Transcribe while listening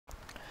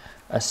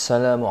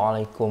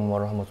Assalamualaikum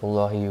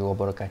warahmatullahi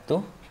wabarakatuh,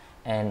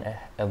 and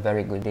a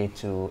very good day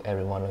to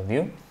every one of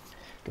you.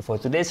 Okay, for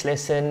today's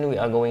lesson, we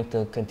are going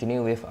to continue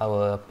with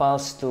our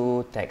Pulse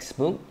 2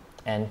 textbook,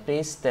 and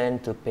please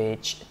turn to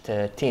page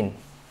 13.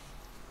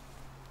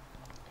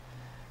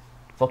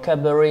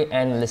 Vocabulary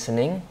and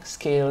listening,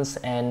 skills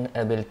and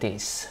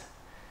abilities.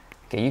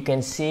 Okay, you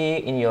can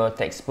see in your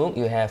textbook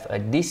you have a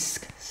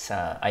disc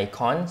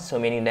icon, so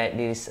meaning that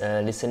this is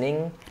a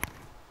listening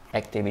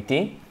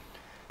activity.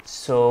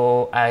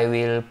 So I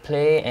will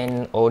play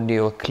an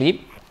audio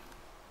clip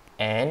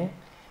and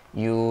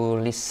you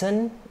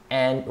listen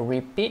and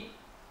repeat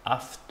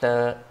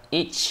after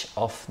each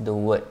of the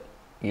word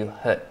you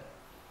heard.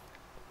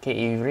 Okay,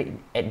 you read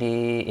at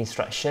the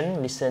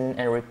instruction, listen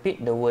and repeat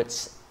the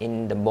words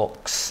in the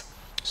box.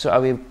 So I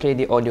will play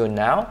the audio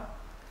now.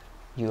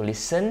 You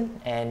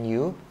listen and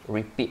you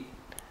repeat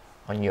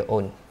on your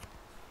own.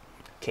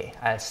 Okay,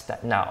 I'll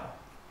start now.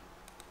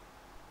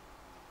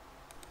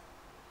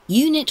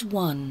 Unit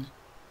 1.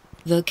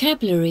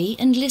 Vocabulary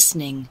and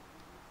Listening.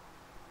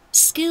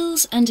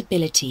 Skills and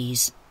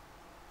Abilities.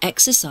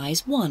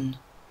 Exercise 1.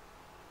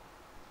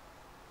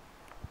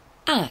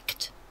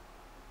 Act.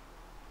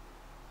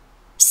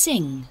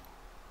 Sing.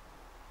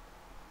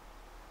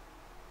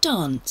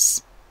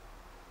 Dance.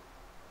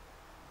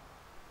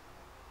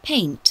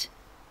 Paint.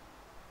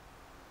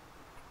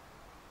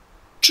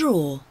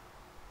 Draw.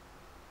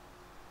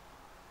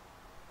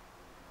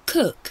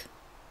 Cook.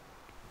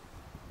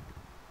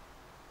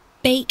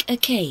 Bake a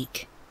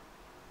cake.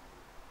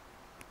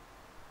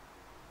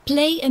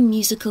 Play a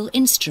musical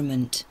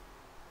instrument.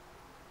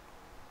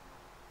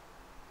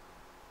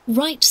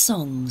 Write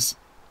songs.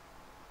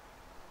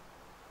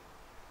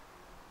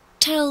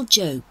 Tell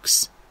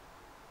jokes.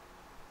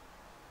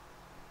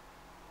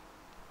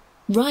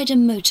 Ride a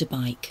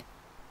motorbike.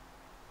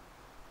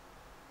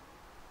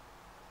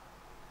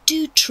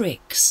 Do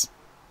tricks.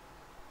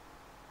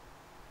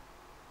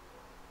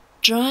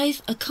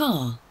 Drive a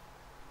car.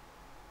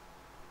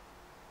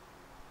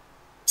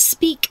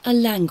 Speak a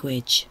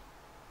language.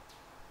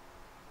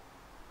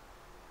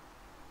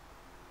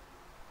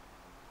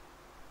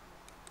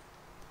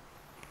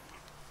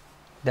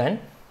 Done?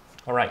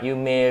 Alright, you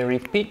may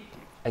repeat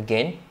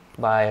again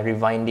by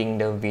rewinding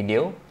the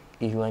video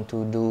if you want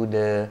to do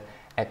the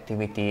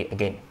activity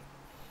again.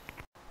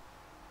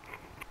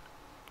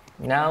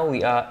 Now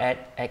we are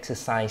at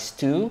exercise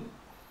 2.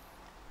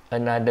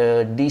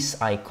 Another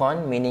this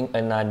icon, meaning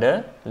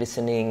another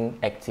listening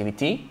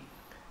activity.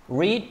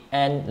 Read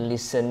and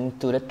listen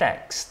to the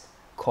text.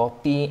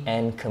 Copy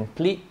and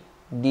complete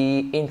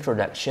the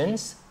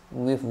introductions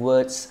with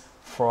words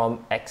from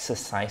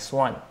exercise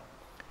 1.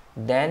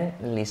 Then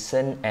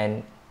listen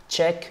and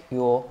check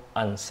your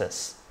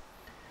answers.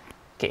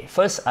 Okay,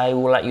 first I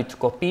would like you to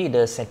copy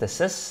the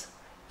sentences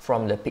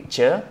from the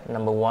picture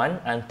number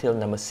 1 until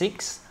number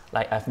 6,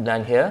 like I've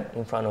done here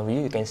in front of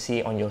you. You can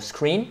see on your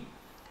screen.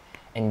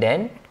 And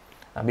then,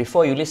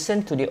 before you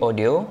listen to the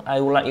audio,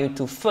 I would like you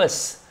to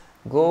first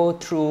go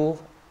through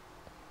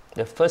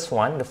the first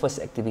one, the first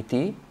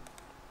activity,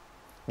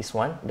 this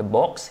one, the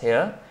box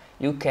here.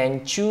 You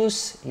can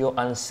choose your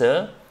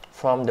answer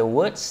from the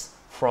words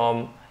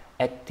from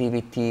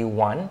activity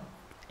 1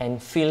 and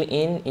fill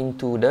in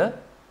into the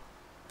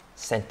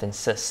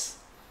sentences.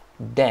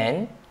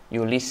 Then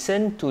you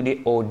listen to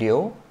the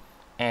audio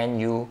and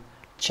you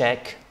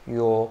check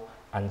your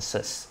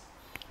answers.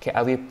 Okay,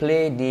 I will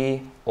play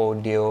the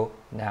audio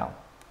now.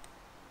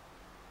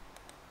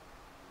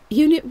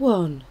 Unit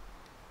 1.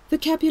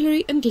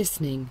 Vocabulary and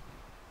Listening.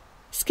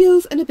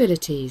 Skills and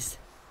Abilities.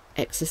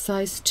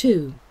 Exercise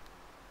 2.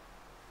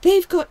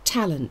 They've got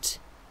talent.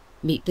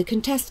 Meet the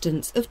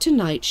contestants of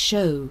tonight's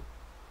show.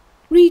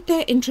 Read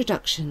their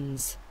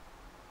introductions.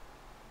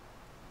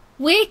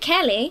 We're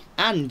Kelly.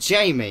 And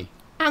Jamie.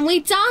 And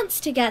we dance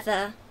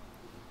together.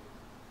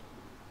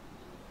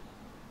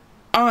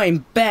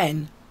 I'm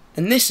Ben,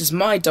 and this is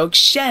my dog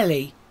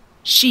Shelley.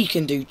 She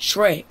can do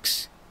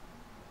tricks.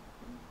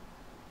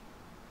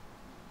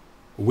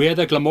 We're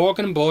the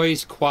Glamorgan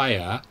Boys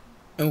Choir.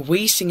 And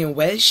we sing in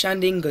Welsh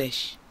and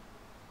English.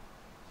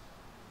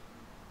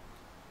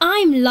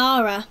 I'm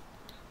Lara.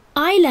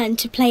 I learned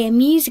to play a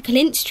musical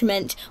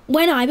instrument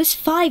when I was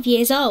 5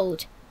 years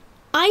old.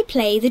 I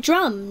play the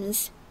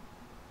drums.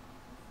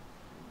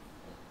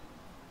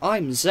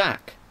 I'm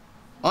Zach.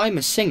 I'm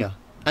a singer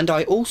and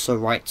I also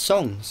write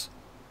songs.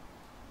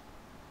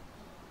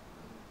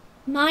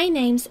 My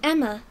name's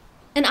Emma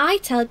and I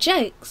tell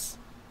jokes.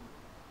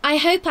 I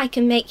hope I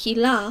can make you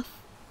laugh.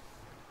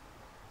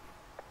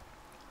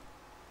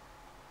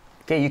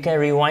 Okay, you can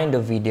rewind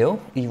the video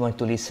if you want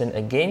to listen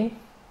again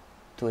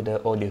to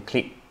the audio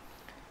clip.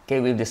 Okay,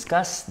 we'll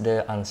discuss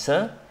the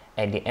answer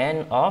at the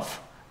end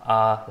of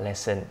our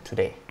lesson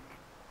today.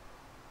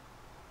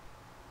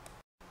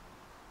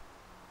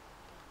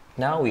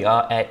 Now we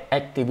are at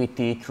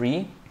activity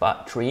 3,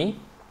 part 3.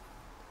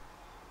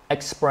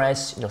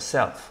 Express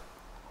yourself.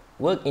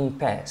 Work in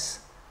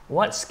pairs.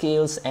 What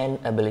skills and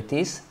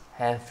abilities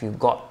have you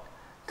got?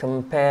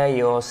 Compare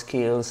your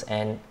skills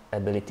and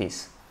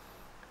abilities.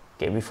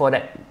 Okay, before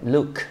that,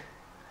 look.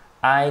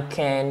 I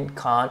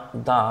can't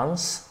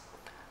dance.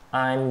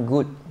 I'm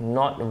good,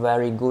 not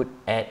very good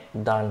at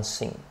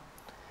dancing.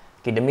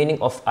 Okay, the meaning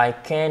of I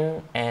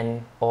can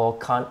and or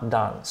can't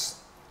dance.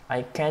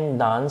 I can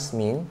dance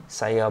means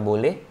saya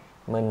boleh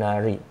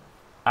menari.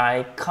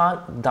 I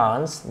can't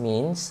dance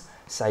means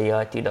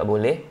saya tidak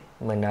boleh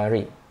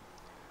menari.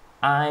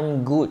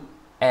 I'm good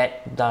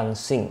at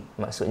dancing.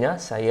 Maksudnya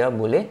saya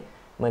boleh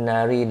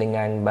menari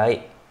dengan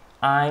baik.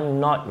 I'm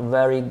not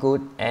very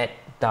good at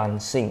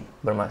dancing.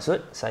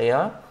 Bermaksud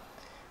saya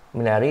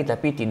menari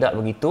tapi tidak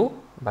begitu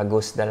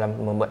bagus dalam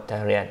membuat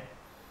tarian.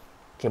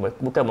 Okay,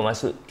 bukan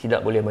bermaksud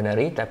tidak boleh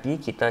menari, tapi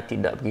kita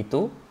tidak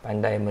begitu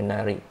pandai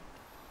menari.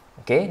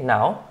 Okay,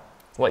 now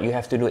what you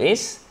have to do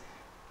is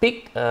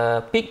pick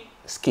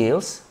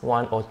skills,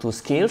 1 or 2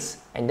 skills,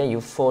 and then you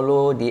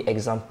follow the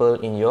example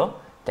in your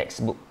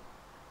textbook.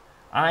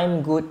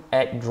 I'm good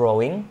at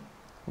drawing,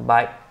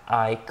 but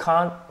I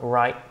can't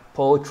write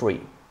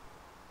poetry.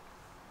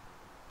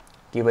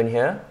 Given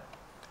here,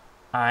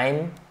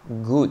 I'm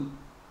good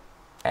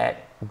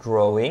at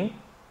drawing,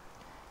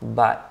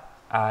 but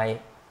I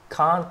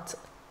can't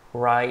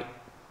write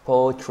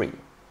poetry.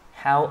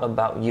 How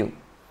about you?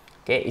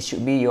 Okay, it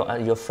should be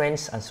your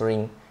friends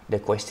answering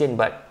the question,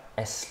 but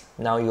as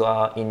now you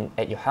are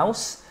at your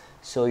house,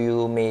 so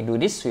you may do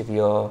this with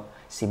your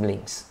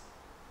siblings.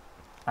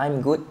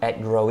 I'm good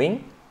at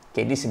drawing.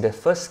 Okay, this is the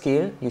first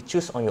skill you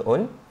choose on your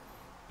own,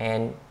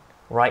 and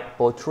write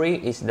poetry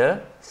is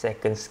the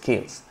second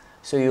skills.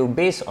 So you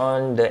base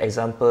on the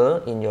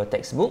example in your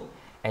textbook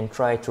and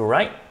try to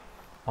write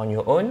on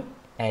your own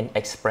and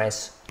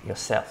express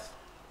yourself.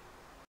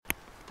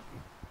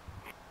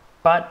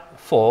 Part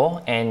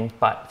 4 and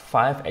Part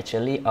 5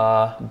 actually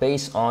are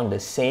based on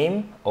the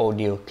same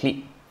audio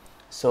clip.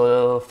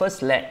 So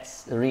first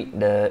let's read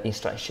the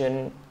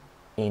instruction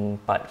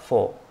in Part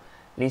 4.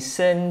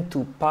 Listen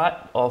to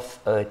part of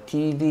a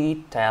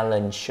TV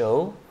talent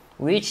show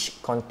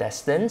which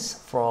contestants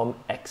from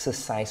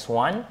exercise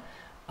 1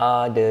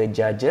 are the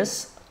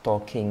judges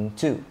talking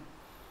to.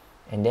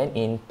 And then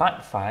in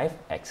Part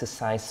 5,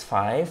 exercise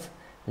 5,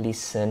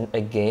 listen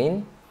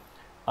again.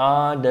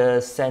 Are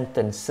the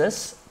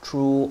sentences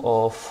true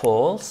or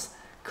false?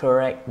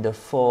 Correct the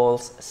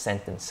false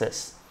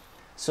sentences.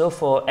 So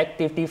for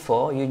activity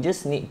 4, you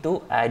just need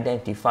to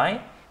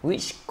identify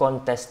which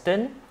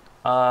contestant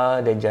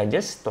are the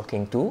judges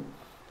talking to.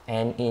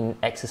 And in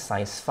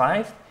exercise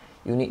 5,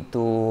 you need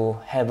to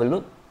have a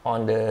look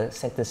on the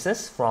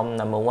sentences from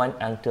number 1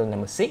 until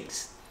number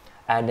 6.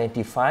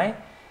 Identify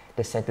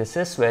the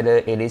sentences whether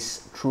it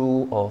is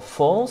true or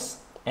false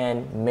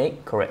and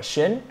make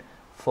correction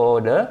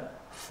for the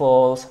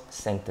false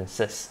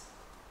sentences.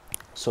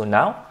 So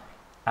now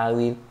I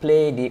will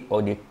play the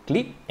audio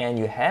clip and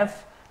you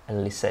have a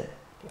listen.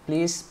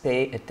 Please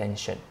pay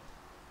attention.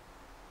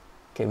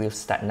 Okay, we'll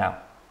start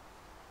now.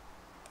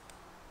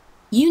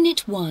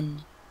 Unit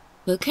 1.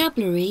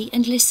 Vocabulary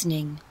and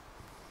Listening.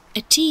 A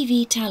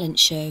TV talent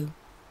show.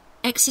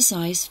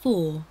 Exercise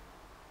 4.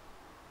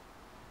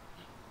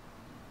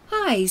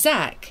 Hi,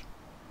 Zach.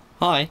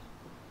 Hi.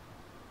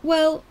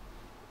 Well,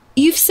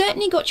 you've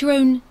certainly got your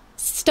own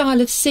style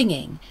of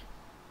singing,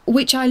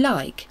 which I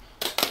like.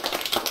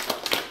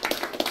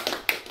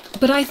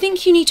 But I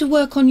think you need to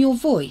work on your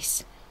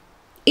voice.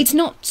 It's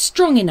not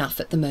strong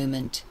enough at the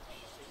moment.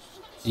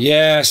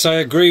 Yes,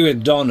 I agree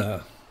with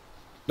Donna.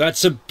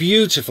 That's a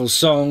beautiful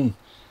song,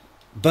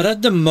 but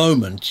at the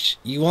moment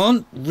you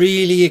aren't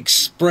really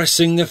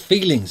expressing the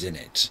feelings in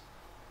it.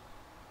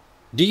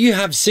 Do you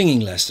have singing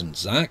lessons,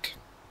 Zach?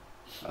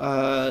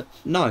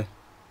 No.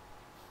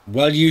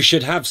 Well, you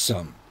should have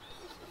some.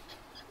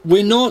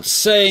 We're not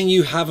saying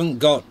you haven't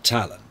got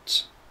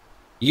talent.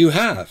 You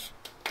have.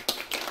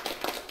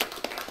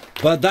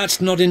 But that's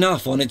not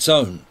enough on its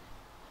own.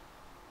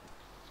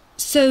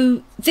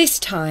 So this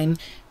time,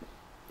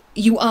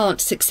 you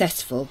aren't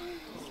successful.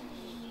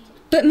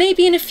 But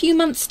maybe in a few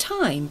months'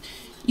 time,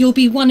 you'll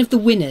be one of the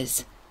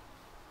winners.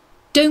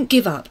 Don't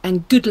give up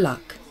and good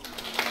luck.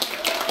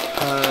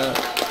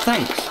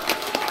 Thanks.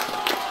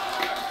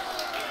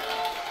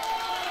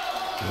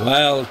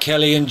 Well,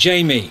 Kelly and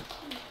Jamie,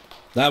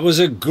 that was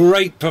a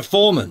great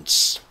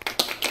performance.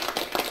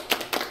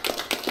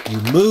 You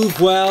move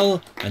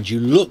well and you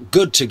look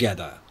good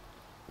together.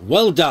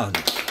 Well done.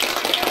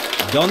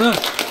 Donna?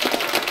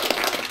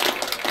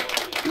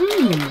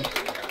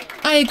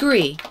 I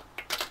agree.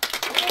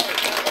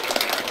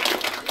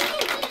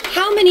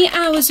 How many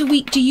hours a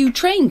week do you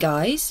train,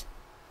 guys?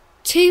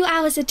 2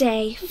 hours a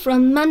day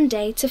from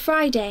Monday to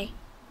Friday,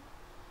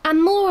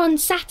 and more on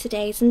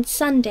Saturdays and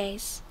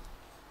Sundays.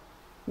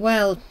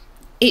 Well,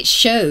 it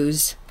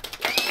shows.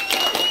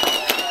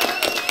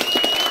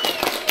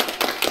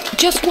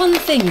 Just one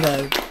thing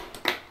though.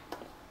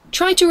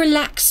 Try to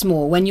relax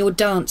more when you're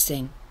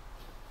dancing.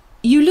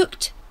 You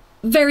looked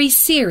very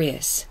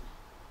serious,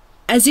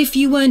 as if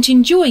you weren't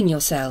enjoying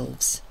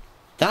yourselves.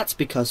 That's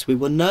because we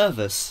were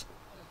nervous.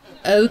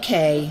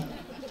 Okay,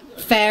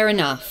 fair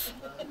enough.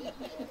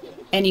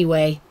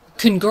 Anyway,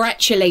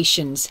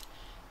 congratulations.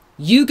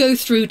 You go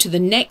through to the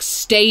next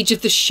stage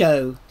of the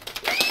show.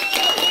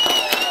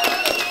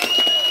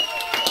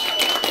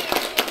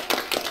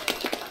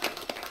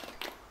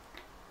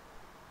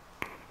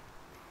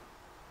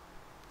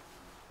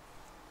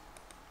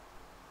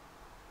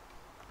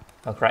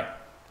 Alright,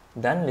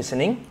 done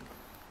listening.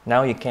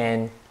 Now you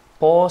can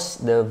pause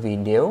the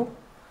video,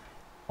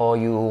 or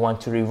you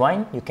want to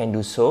rewind, you can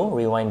do so.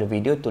 Rewind the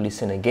video to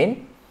listen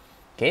again.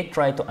 Okay,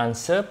 try to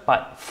answer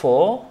part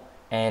 4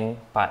 and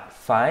part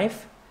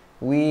 5.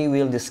 We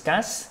will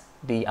discuss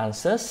the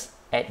answers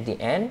at the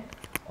end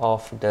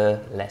of the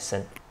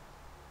lesson.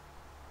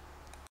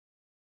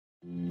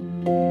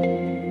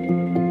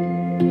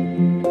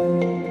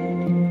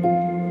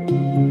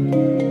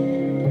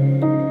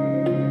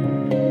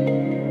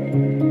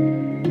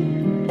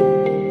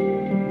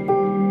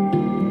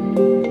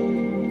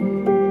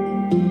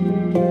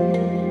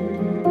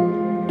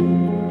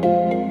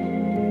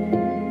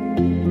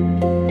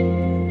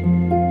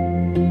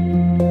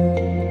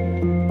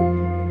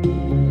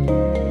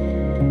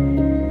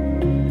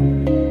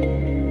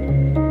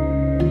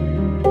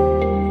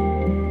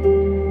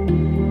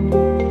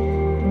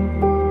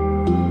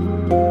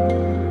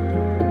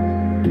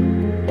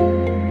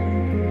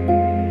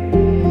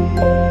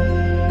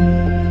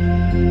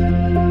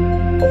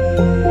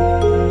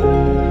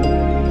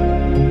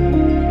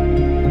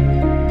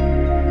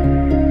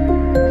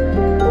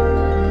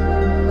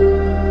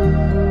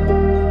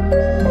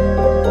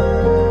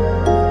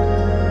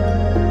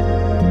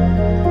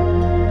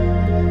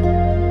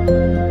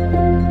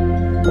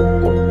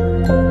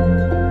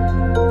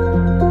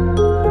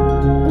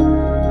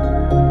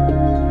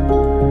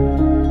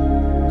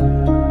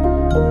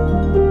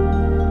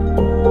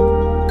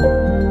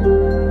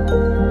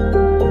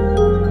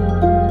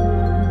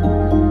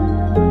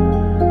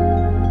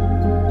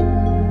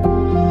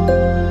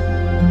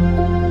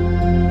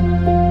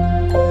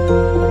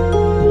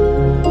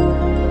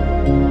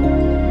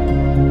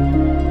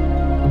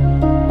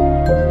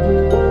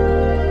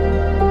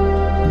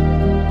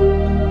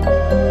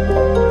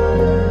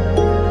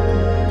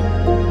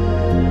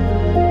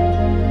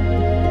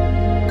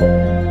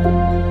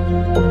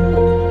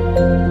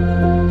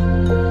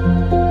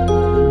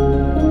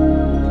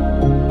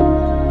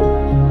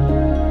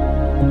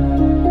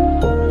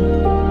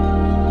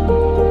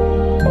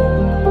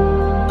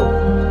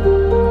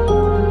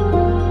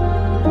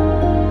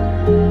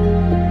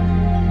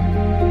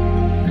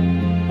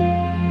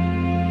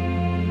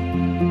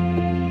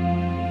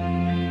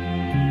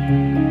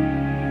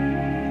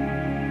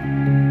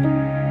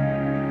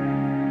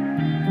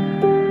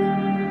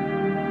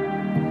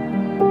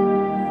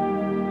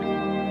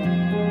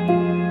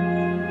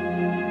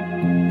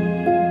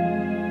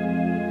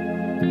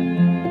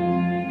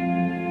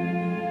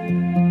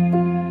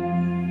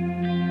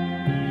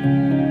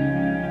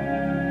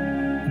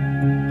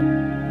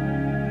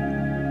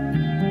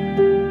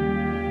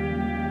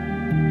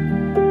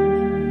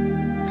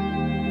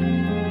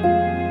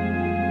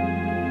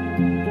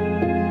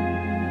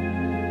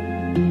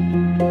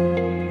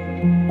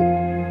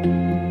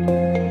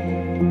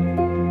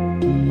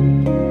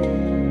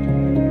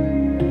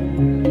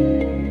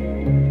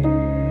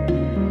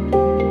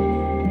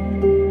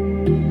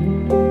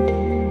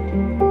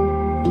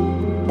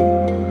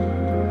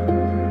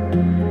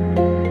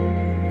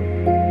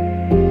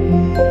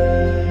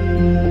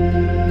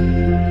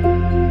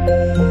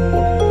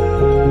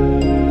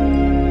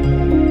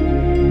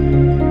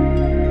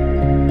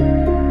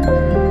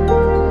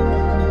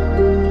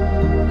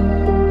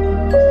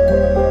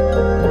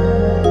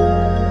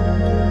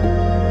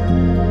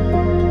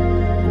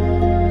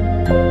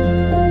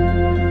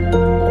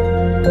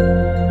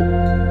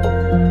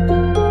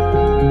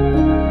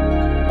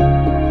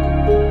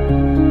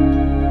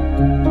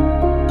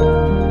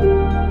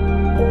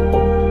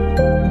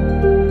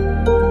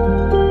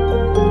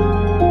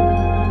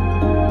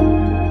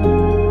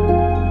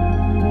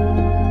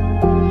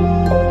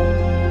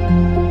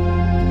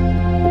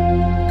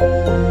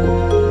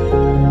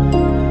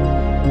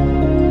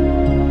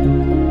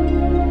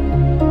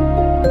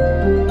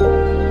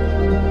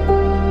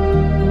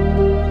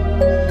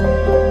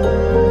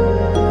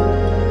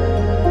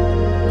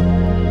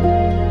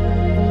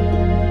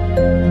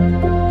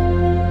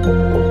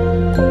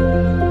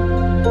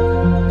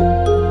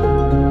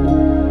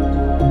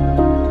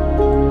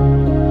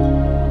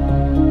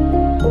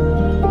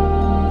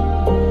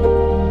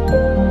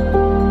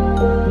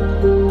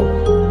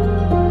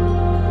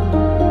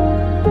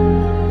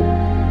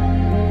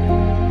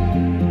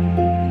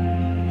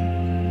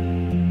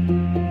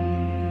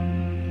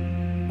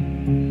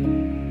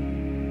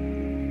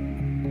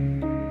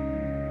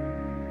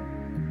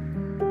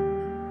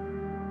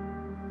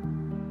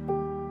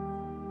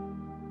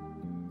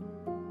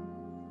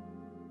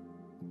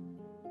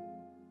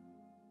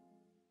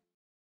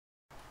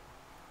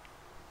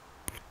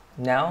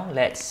 Now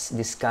let's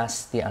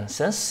discuss the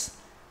answers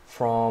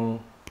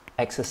from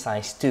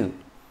exercise 2.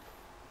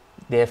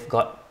 They've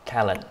got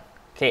talent.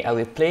 Okay, I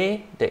will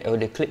play the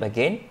audio clip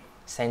again,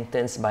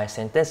 sentence by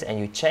sentence, and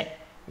you check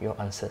your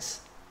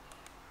answers.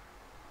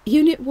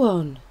 Unit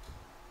 1.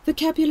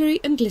 Vocabulary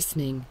and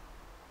listening.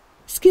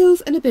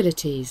 Skills and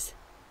abilities.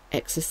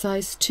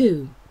 Exercise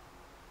 2.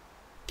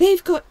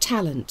 They've got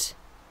talent.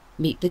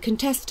 Meet the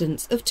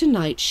contestants of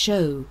tonight's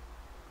show.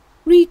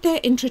 Read their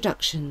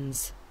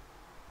introductions.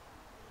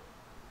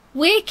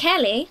 We're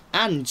Kelly.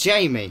 And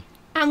Jamie.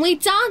 And we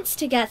dance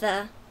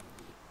together.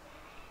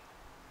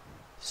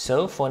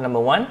 So for number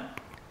 1,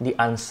 the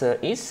answer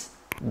is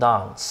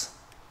dance.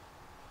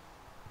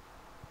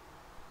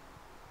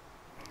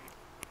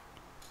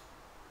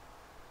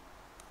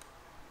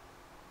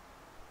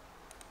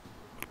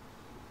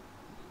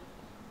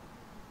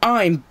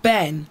 I'm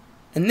Ben,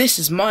 and this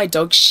is my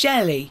dog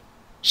Shelley.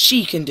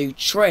 She can do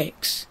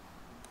tricks.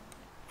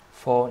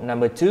 For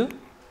number 2,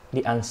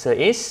 the answer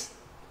is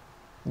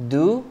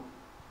do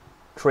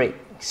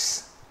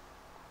tricks.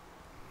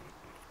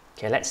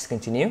 Okay, let's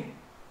continue.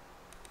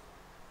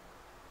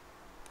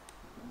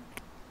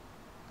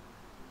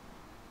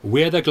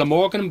 We're the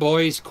Glamorgan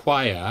Boys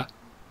Choir.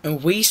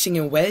 And we sing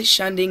in Welsh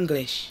and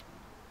English.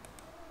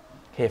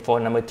 Okay, for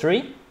number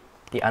 3,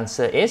 the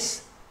answer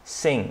is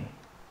sing.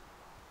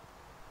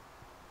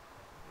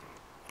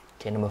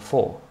 Okay, number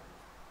 4.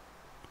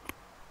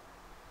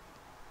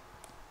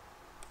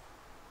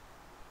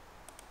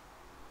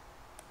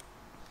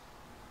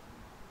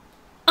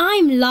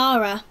 I'm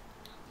Lara.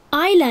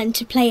 I learned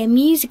to play a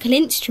musical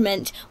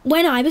instrument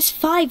when I was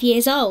 5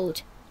 years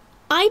old.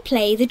 I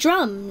play the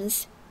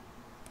drums.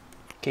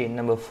 Okay,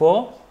 number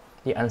 4,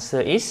 the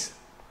answer is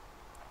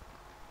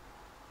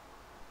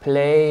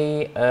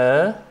play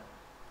a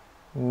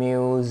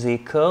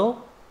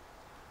musical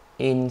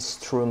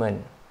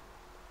instrument.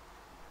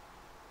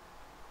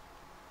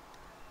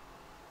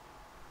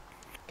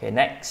 Okay,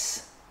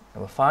 next,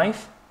 number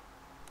 5.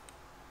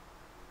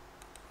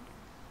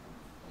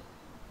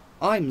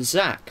 I'm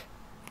Zach.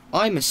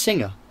 I'm a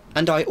singer,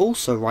 and I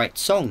also write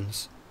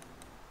songs.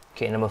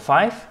 Okay, number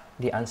 5,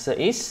 the answer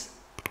is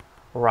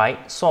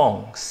write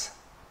songs.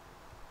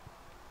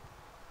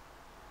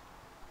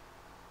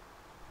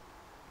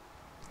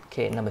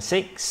 Okay, number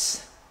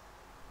 6.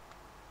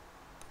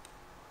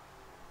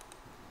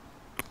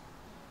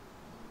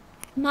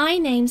 My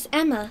name's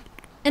Emma,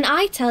 and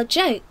I tell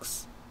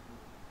jokes.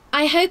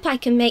 I hope I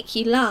can make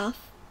you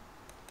laugh.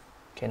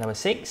 Okay, number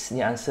 6,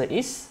 the answer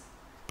is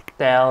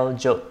tell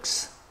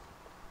jokes.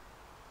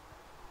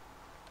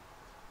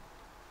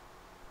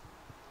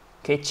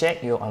 Okay,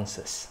 check your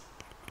answers.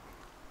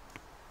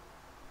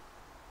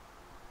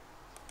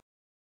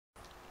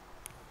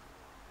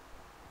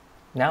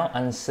 Now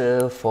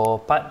answer for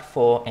part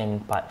 4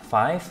 and part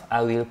 5.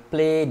 I will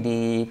play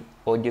the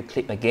audio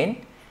clip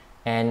again,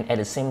 and at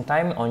the same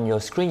time on your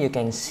screen you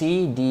can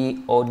see the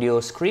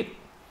audio script,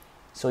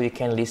 so you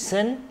can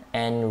listen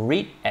and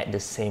read at the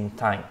same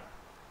time.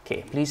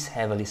 Okay, please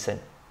have a listen.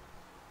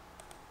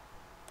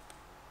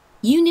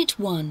 Unit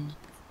 1.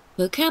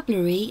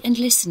 Vocabulary and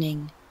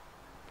Listening.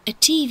 A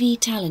TV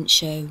talent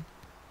show.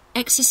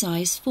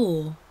 Exercise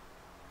 4.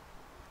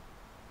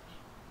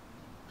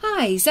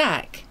 Hi,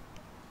 Zach.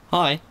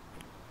 Hi.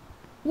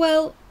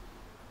 Well,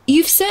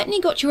 you've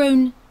certainly got your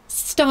own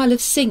style of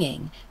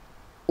singing,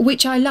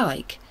 which I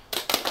like.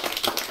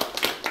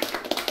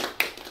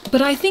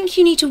 But I think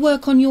you need to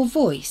work on your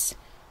voice.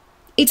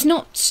 It's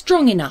not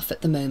strong enough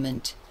at the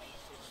moment.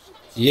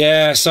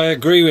 Yes, I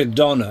agree with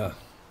Donna.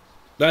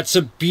 That's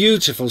a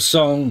beautiful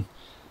song,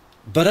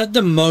 but at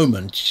the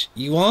moment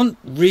you aren't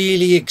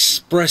really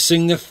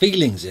expressing the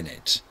feelings in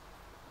it.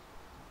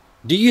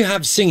 Do you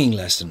have singing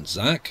lessons,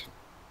 Zach?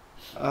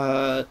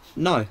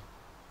 No.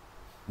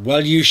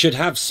 Well, you should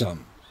have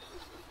some.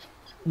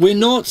 We're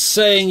not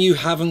saying you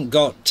haven't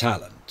got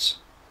talent.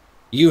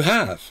 You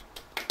have.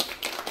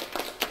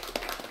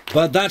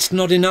 But that's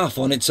not enough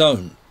on its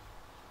own.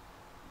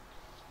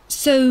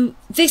 So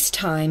this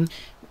time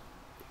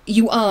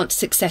you aren't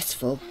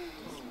successful.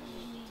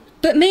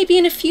 But maybe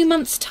in a few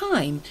months'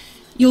 time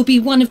you'll be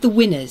one of the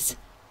winners.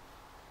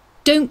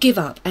 Don't give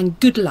up and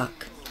good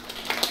luck.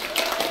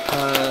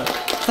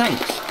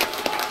 Thanks.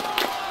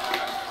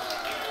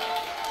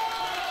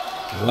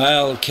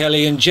 Well,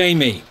 Kelly and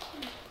Jamie,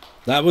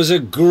 that was a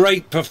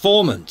great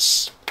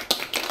performance.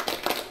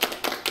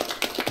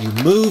 You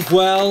move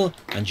well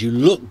and you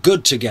look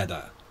good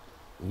together.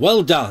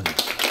 Well done.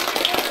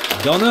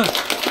 Donna?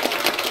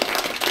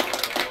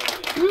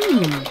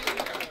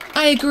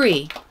 I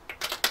agree.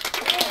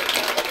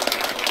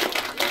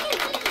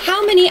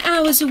 How many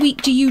hours a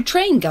week do you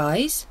train,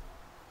 guys?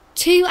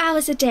 2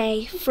 hours a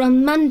day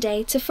from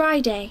Monday to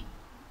Friday,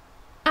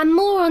 and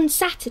more on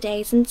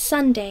Saturdays and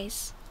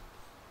Sundays.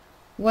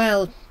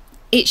 Well,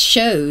 it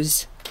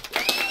shows.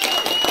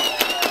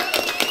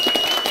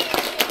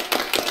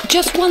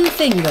 Just one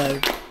thing though.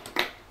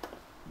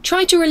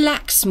 Try to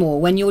relax more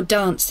when you're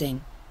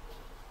dancing.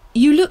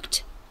 You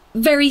looked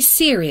very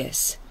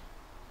serious,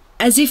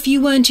 as if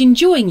you weren't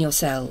enjoying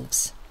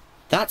yourselves.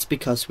 That's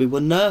because we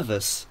were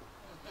nervous.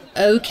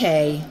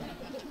 Okay,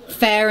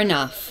 fair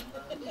enough.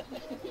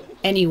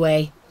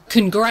 Anyway,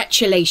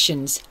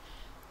 congratulations.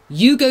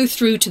 You go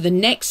through to the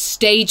next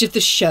stage of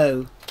the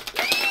show.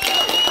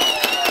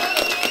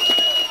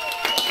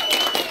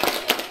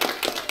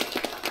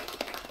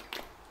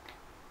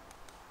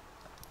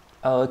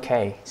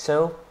 Okay,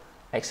 so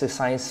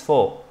exercise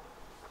 4.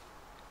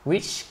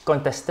 Which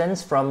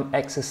contestants from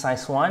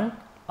exercise 1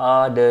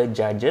 are the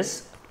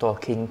judges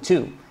talking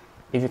to?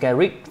 If you can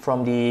read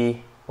from the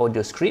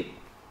audio script,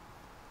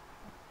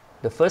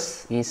 the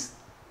first is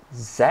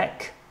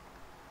Zach,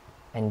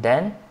 and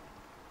then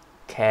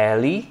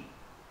Kelly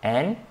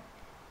and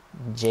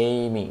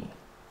Jamie.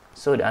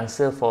 So the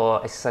answer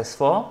for exercise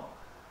 4,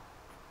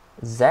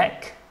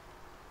 Zach,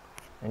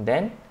 and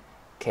then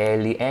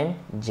Kelly and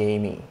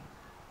Jamie.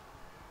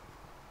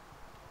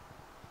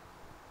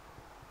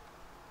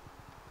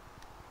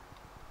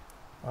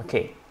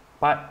 Okay,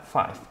 part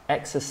 5,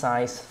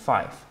 exercise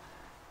 5.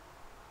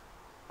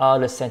 Are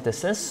the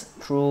sentences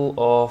true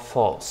or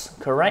false?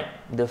 Correct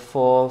the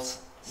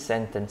false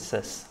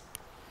sentences.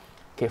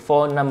 Okay,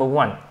 for number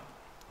 1,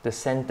 the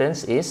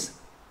sentence is,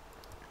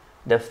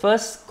 the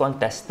first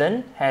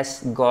contestant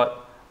has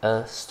got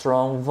a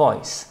strong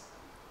voice.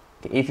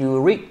 Okay, if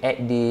you read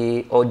at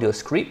the audio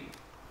script,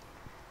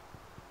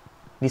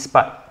 this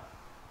part,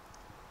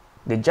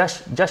 the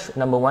judge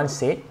number 1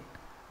 said,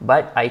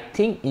 but I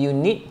think you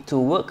need to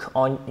work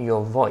on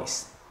your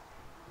voice.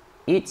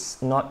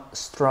 It's not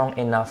strong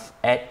enough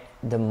at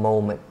the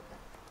moment.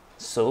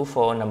 So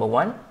for number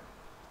 1,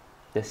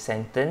 the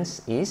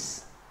sentence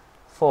is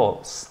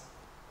false.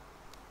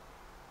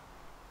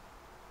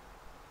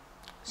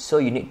 So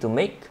you need to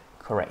make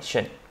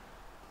correction.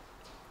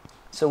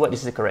 So what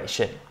is the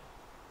correction?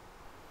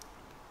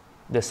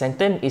 The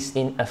sentence is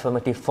in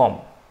affirmative form.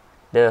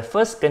 The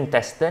first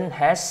contestant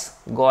has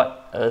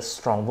got a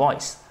strong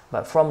voice.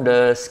 But from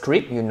the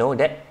script, you know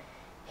that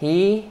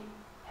he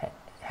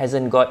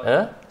hasn't got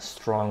a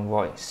strong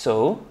voice.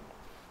 So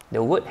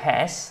the word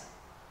has,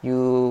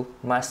 you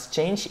must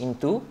change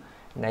into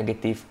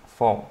negative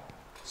form.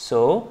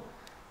 So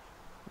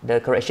the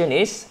correction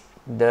is,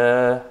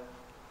 the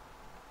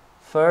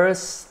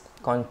first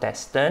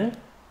contestant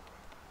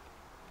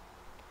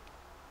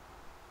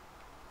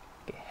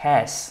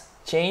has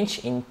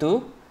changed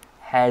into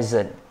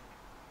hasn't.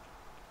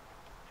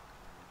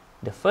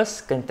 The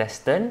first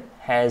contestant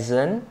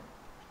hasn't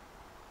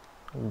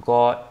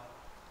got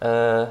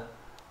a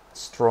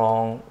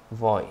strong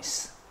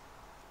voice.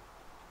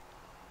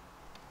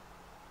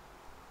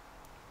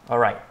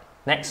 Alright,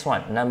 next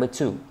one, number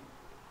 2.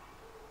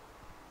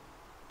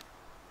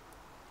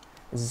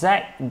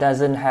 Zach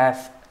doesn't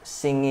have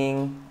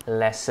singing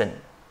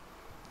lesson.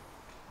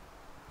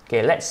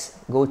 Okay, let's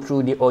go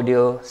through the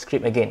audio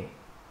script again.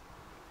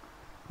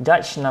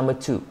 Judge number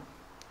 2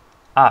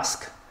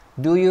 ask,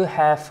 do you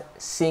have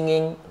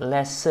singing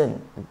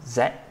lesson,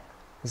 Zach?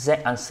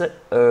 Zach answered,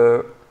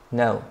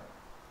 no.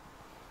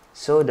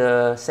 So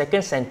the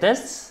second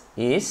sentence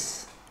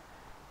is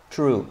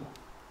true.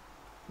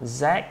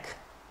 Zach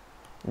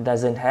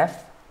doesn't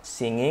have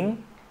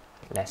singing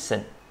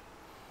lesson.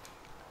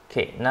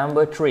 Okay,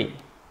 number 3.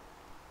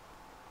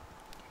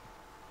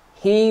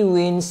 He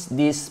wins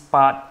this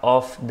part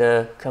of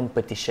the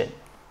competition.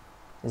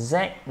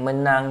 Zach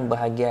menang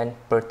bahagian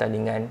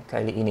pertandingan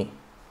kali ini.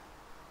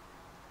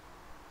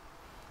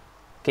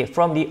 Okay,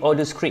 from the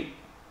audio script,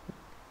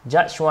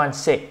 Judge 1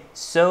 said,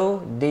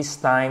 so this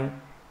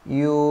time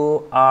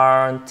you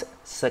aren't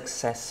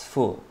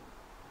successful.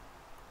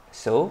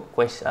 So,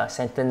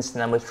 sentence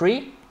number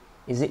 3,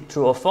 is it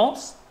true or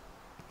false?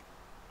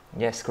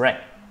 Yes,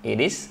 correct. It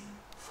is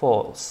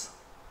false.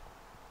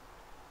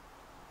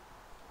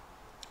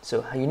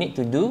 So, you need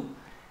to do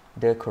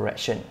the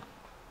correction.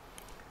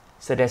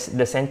 So, that's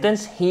the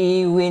sentence,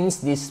 he wins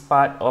this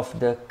part of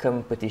the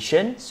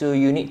competition. So,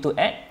 you need to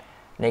add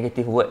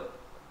negative word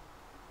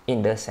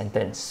in the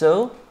sentence.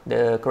 So,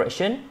 the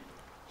correction,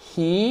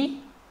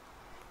 he,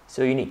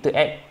 so you need to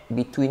add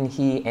between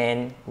he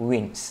and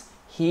wins.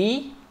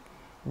 He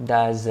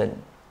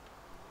doesn't.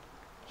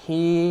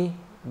 He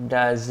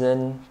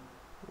doesn't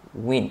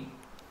win.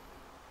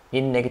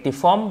 In negative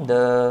form,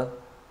 the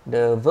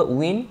verb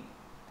win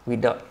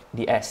without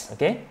the s,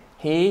 okay?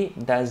 He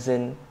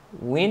doesn't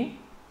win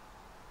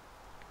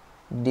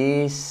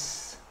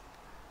this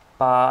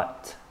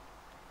part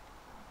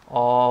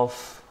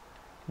of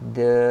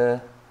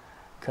the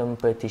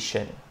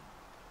competition.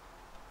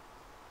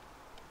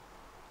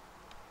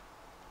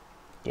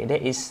 Okay,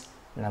 that is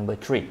number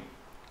 3.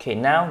 Okay,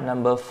 now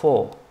number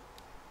 4.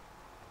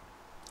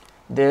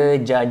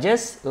 The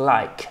judges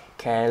like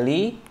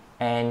Kelly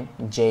and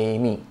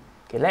Jamie.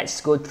 Okay, let's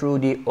go through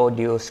the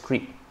audio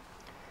script.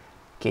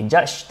 Okay,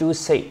 Judge 2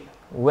 said,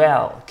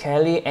 well,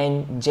 Kelly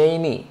and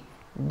Jamie,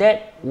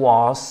 that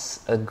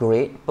was a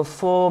great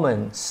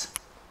performance.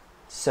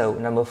 So,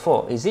 number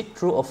 4, is it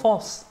true or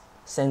false?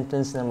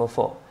 Sentence number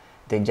 4.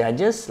 The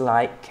judges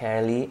like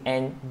Kelly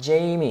and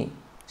Jamie.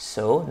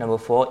 So, number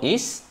 4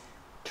 is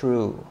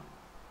true.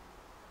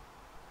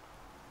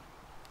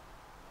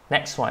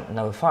 Next one,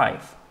 number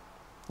 5.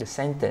 The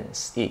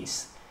sentence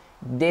is,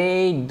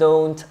 they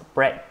don't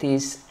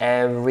practice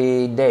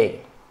every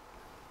day.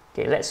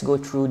 Okay, let's go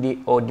through the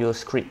audio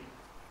script.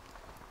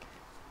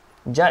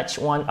 Judge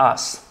 1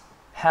 asks,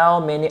 how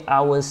many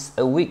hours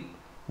a week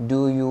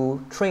do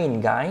you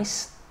train,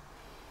 guys?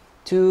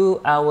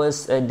 2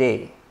 hours a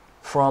day.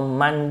 from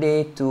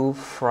Monday to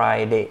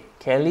Friday.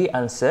 Kelly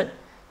answered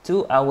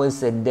 2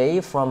 hours a day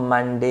from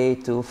Monday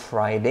to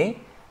Friday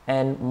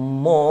and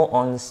more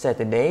on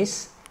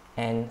Saturdays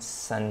and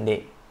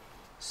Sunday.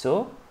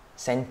 So,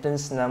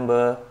 sentence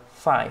number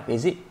 5,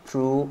 is it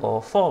true or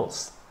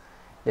false?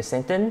 The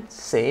sentence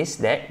says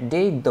that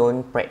they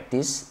don't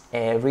practice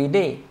every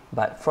day,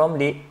 but from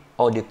the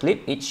audio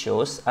clip it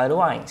shows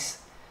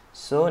otherwise.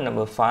 So,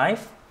 number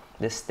 5,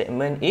 the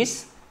statement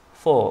is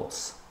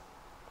false.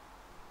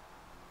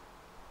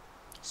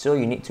 So,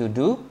 you need to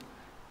do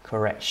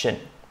correction.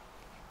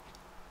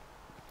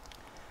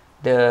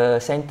 The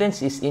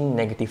sentence is in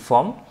negative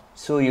form,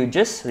 so you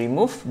just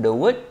remove the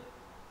word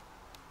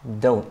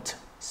don't.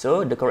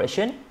 So, the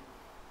correction,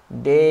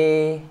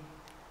 they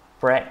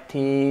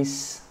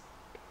practice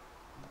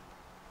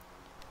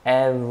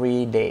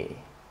every day.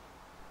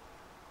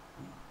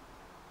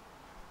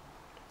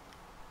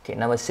 Okay,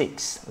 number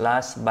 6,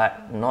 last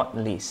but not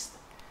least.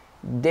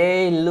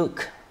 They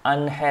look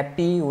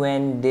unhappy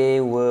when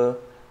they were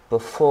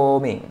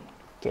performing.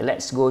 Okay,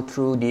 let's go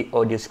through the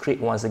audio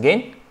script once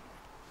again.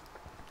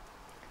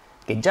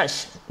 Okay,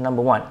 judge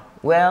number 1.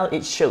 Well,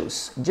 it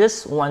shows.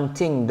 Just one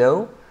thing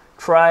though,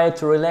 try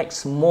to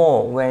relax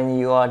more when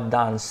you are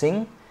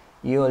dancing.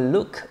 You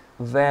look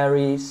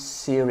very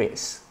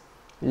serious.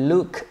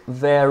 Look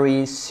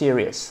very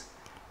serious.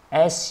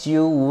 As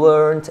you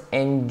weren't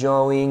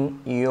enjoying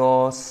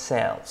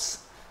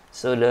yourselves.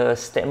 So the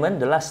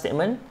statement, the last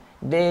statement,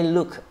 they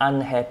look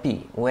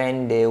unhappy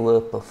when they were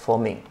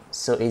performing.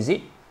 So is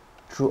it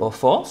true or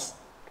false?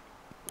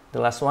 The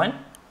last one?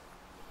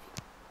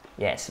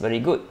 Yes, very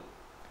good.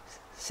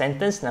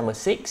 Sentence number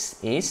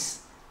 6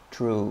 is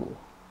true.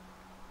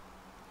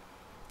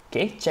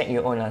 Okay, check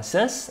your own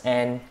answers,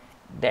 and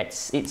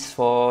that's it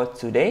for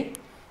today.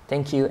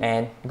 Thank you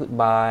and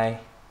goodbye.